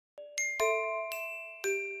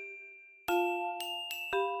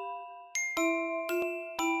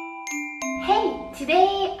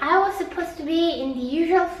today I was supposed to be in the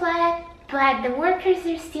usual flat, but the workers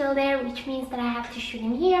are still there, which means that I have to shoot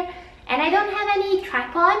in here, and I don't have any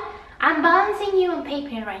tripod. I'm balancing you on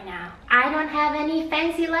paper right now. I don't have any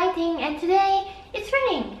fancy lighting, and today it's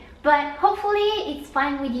raining. But hopefully it's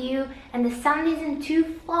fine with you and the sound isn't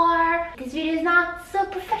too far. This video is not so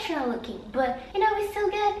professional looking, but you know, we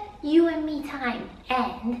still get you and me time.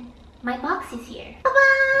 And my box is here.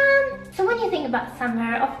 Ta-da! So when you think about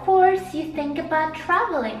summer, of course you think about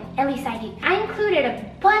traveling. At least I did. I included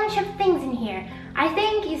a bunch of things in here. I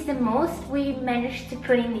think it's the most we managed to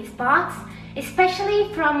put in this box,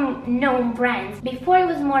 especially from known brands. Before it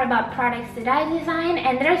was more about products that I designed,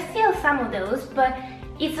 and there are still some of those, but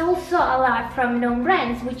it's also a lot from known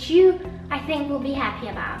brands, which you, I think, will be happy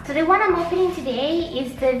about. So the one I'm opening today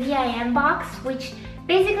is the VIM box, which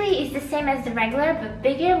basically is the same as the regular, but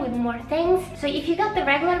bigger with more things. So if you got the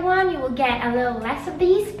regular one, you will get a little less of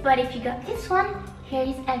these, but if you got this one, here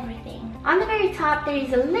is everything. On the very top, there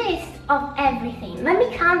is a list of everything. Let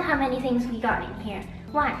me count how many things we got in here.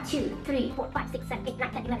 1, 2, 3, 4, 5, 6, 7, 8,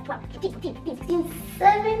 9, 10, 11, 12, 13, 14, 15, 16,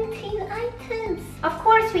 17 items. Of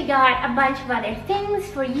course, we got a bunch of other things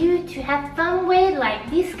for you to have fun with,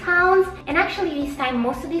 like discounts. And actually this time,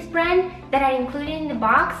 most of these brands that are included in the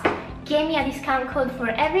box gave me a discount code for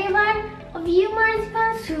everyone of you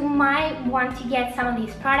Marzia who might want to get some of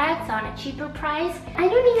these products on a cheaper price. I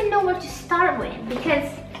don't even know where to start with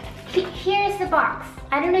because here's the box.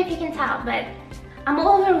 I don't know if you can tell, but I'm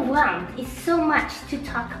overwhelmed. It's so much to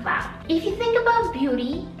talk about. If you think about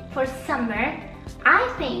beauty for summer,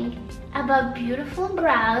 I think about beautiful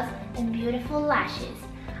brows and beautiful lashes.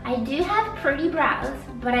 I do have pretty brows,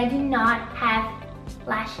 but I do not have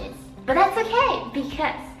lashes. But that's okay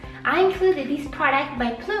because I included this product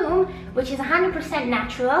by Plume, which is 100%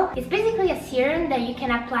 natural. It's basically a serum that you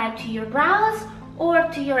can apply to your brows or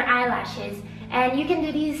to your eyelashes. And you can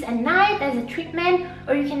do this at night as a treatment,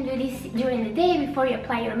 or you can do this during the day before you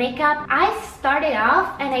apply your makeup. I started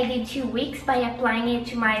off and I did 2 weeks by applying it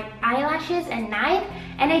to my eyelashes at night,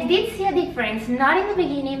 and I did see a difference, not in the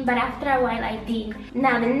beginning, but after a while I did.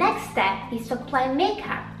 Now the next step is to apply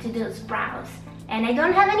makeup to those brows. And I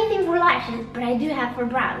don't have anything for lashes, but I do have for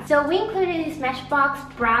brows. So we included this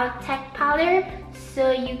Smashbox Brow Tech Powder,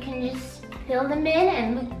 so you can just fill them in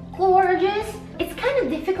and look gorgeous. It's kind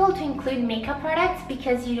of difficult to include makeup products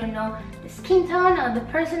because you don't know the skin tone of the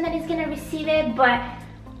person that is gonna receive it, but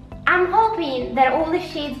I'm hoping that all the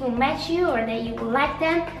shades will match you or that you will like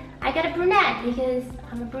them. I got a brunette because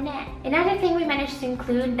I'm a brunette. Another thing we managed to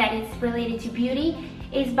include that is related to beauty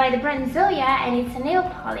is by the brand Zoya, and it's a nail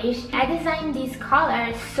polish. I designed these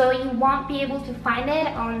colors so you won't be able to find it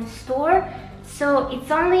on the store, so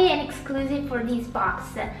it's only an exclusive for this box.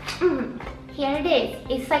 Here it is.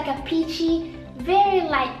 It's like a peachy, very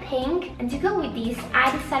light pink, and to go with this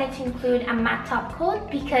I decided to include a matte top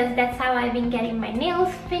coat because that's how I've been getting my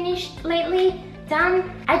nails finished lately,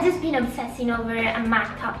 done. I've just been obsessing over a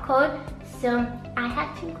matte top coat, so I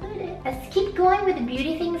had to include it. Let's keep going with the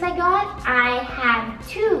beauty things I got. I have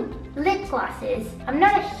 2 lip glosses. I'm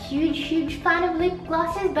not a huge fan of lip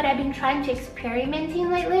glosses, but I've been trying to experimenting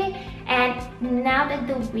lately, and now that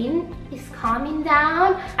the wind is calming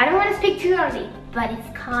down, I don't want to speak too early, but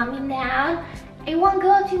it's calming down, it won't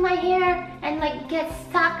go to my hair and like get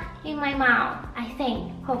stuck in my mouth, I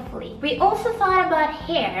think, hopefully. We also thought about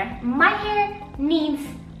hair. My hair needs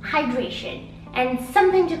hydration and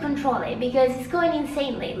something to control it because it's going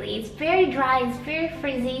insane lately. It's very dry, it's very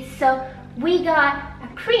frizzy, so we got a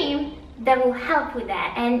cream that will help with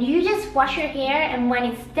that. And you just wash your hair, and when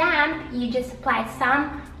it's damp, you just apply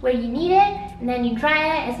some where you need it, and then you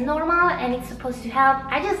dry it as normal, and it's supposed to help.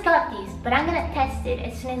 I just got this, but I'm gonna test it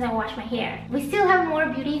as soon as I wash my hair. We still have more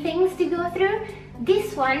beauty things to go through.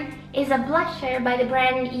 This one is a blusher by the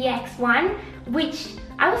brand EX1, which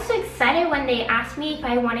I was so excited when they asked me if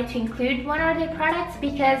I wanted to include one of their products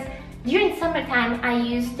because during summertime I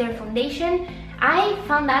used their foundation. I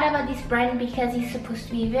found out about this brand because it's supposed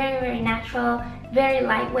to be very natural, very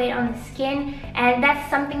lightweight on the skin, and that's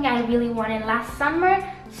something I really wanted last summer.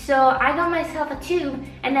 So I got myself a tube,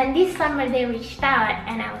 and then this summer they reached out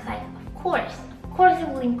and I was like, of course it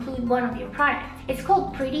will include one of your products. It's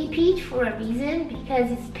called Pretty Peach for a reason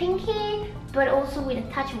because it's pinky but also with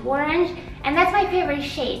a touch of orange, and that's my favorite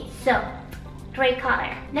shade, so great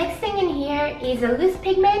color. Next thing in here is a loose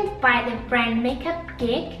pigment by the brand Makeup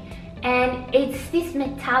Geek, and it's this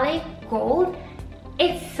metallic gold.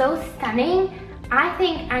 It's so stunning. I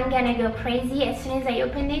think I'm gonna go crazy as soon as I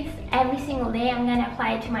open this. Every single day I'm gonna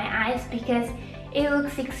apply it to my eyes because it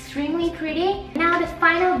looks extremely pretty. Now the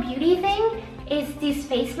final beauty thing is this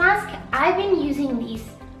face mask. I've been using these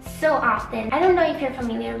so often. I don't know if you're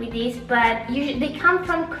familiar with this, but usually they come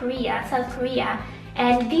from Korea, South Korea.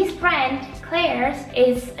 And this brand, Claire's,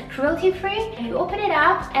 is cruelty-free. You open it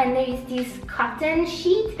up and there is this cotton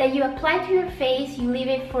sheet that you apply to your face. You leave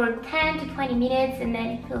it for 10 to 20 minutes and then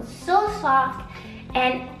it feels so soft.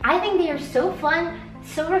 And I think they are so fun,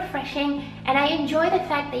 so refreshing, and I enjoy the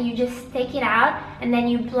fact that you just take it out and then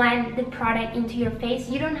you blend the product into your face.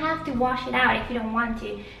 You don't have to wash it out if you don't want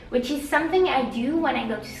to, which is something I do when I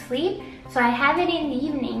go to sleep. So I have it in the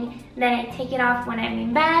evening, then I take it off when I'm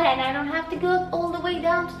in bed, and I don't have to go all the way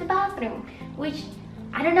down to the bathroom, which,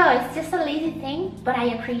 I don't know, it's just a lazy thing, but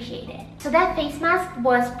I appreciate it. So that face mask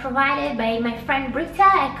was provided by my friend Britta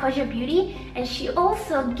at Kosher Beauty, and she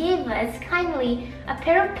also gave us kindly a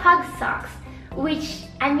pair of pug socks, which,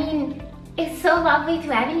 I mean, is so lovely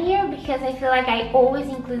to have in here because I feel like I always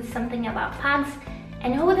include something about pugs,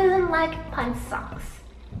 and who doesn't like pug socks?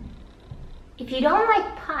 If you don't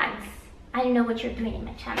like pugs, I don't know what you're doing in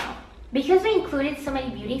my channel. Because we included so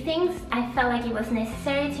many beauty things, I felt like it was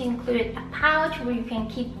necessary to include a pouch where you can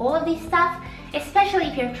keep all of this stuff, especially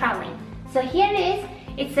if you're traveling. So here it is.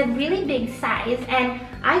 It's a really big size and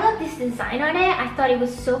I got this design on it. I thought it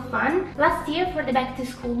was so fun. Last year for the back to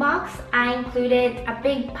school box, I included a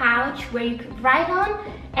big pouch where you could write on,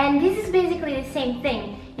 and this is basically the same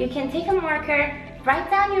thing. You can take a marker, write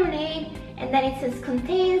down your name, and then it says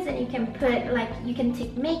contains, and you can put, like, you can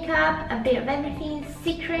take makeup, a bit of everything,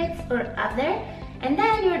 secrets or other, and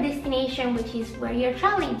then your destination, which is where you're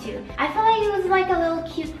traveling to. I felt like it was like a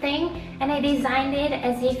little cute thing, and I designed it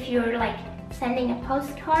as if you're like sending a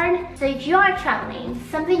postcard. So if you are traveling,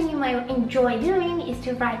 something you might enjoy doing is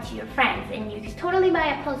to write to your friends, and you could totally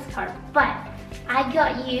buy a postcard, but I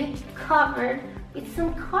got you covered with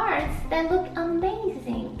some cards that look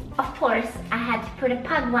amazing. Of course, I had to put a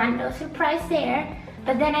pug one, no surprise there,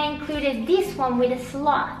 but then I included this one with a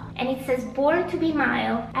sloth, and it says born to be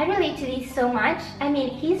mild. I relate to this so much. I mean,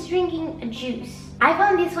 he's drinking a juice. I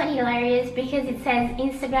found this one hilarious because it says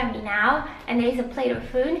Instagram me now, and there is a plate of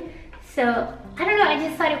food. So, I don't know, I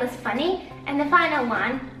just thought it was funny. And the final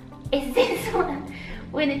one is this one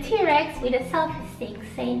with a T-Rex with a selfie stick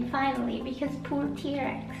saying finally, because poor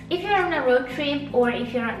T-Rex. If you're on a road trip or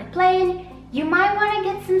if you're on the plane, you might want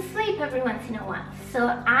to get some sleep every once in a while.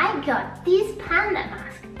 So I got this panda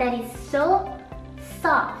mask that is so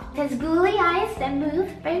soft. It has googly eyes that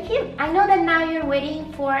move, very cute. I know that now you're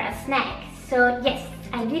waiting for a snack. So yes,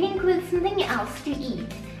 I did include something else to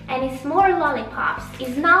eat. And it's more lollipops.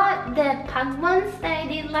 It's not the pug ones that I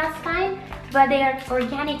did last time, but they are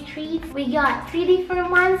organic treats. We got 3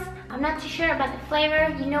 different ones. I'm not too sure about the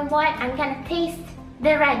flavor. You know what? I'm gonna taste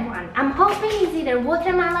the red one. I'm hoping it's either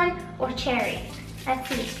watermelon or cherry. Let's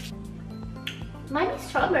see. Might be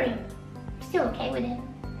strawberry. Still okay with it.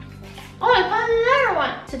 Oh, I found another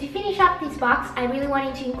one! So to finish up this box, I really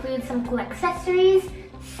wanted to include some cool accessories.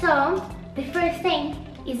 So the first thing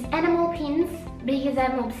is animal pins, because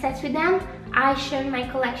I'm obsessed with them. I showed my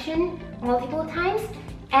collection multiple times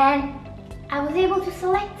and I was able to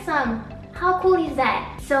select some. How cool is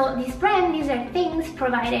that? So this brand, these are things,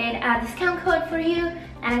 provided a discount code for you,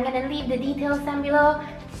 and I'm gonna leave the details down below.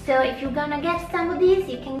 So if you're gonna get some of these,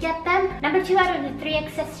 you can get them. Number 2 out of the 3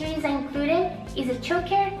 accessories I included is a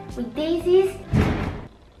choker with daisies.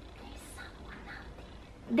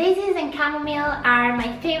 Daisies and chamomile are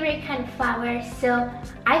my favorite kind of flowers, so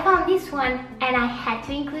I found this one and I had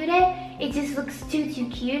to include it. It just looks too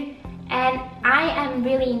cute, and I am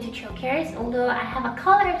really into chokers, although I have a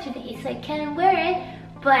collar today so I can't wear it,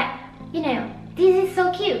 but you know, this is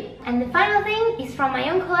so cute. And the final thing is from my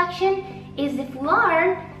own collection, is the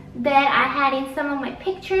foulard that I had in some of my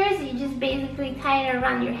pictures. You just basically tie it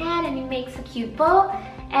around your head and it makes a cute bow.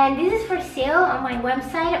 And this is for sale on my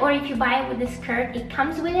website, or if you buy it with the skirt, it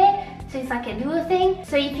comes with it. So it's like a duo thing.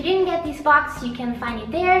 So if you didn't get this box, you can find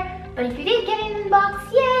it there. But if you did get it in the box,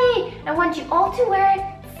 yay! I want you all to wear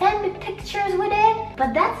it. Send me pictures with it.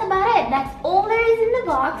 But that's about it. That's all there is in the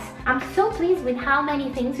box. I'm so pleased with how many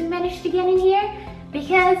things we managed to get in here,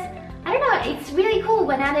 because I don't know, it's really cool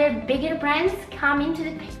when other bigger brands come into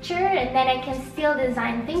the picture and then I can still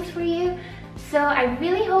design things for you. So I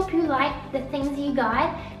really hope you like the things you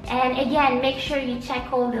got. And again, make sure you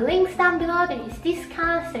check all the links down below. There is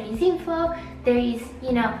discounts, there is info, there is,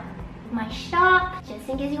 you know, my shop, just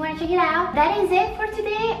in case you want to check it out. That is it for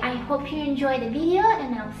today. I hope you enjoyed the video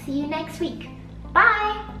and I'll see you next week.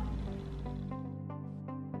 Bye!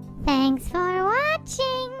 Thanks for watching.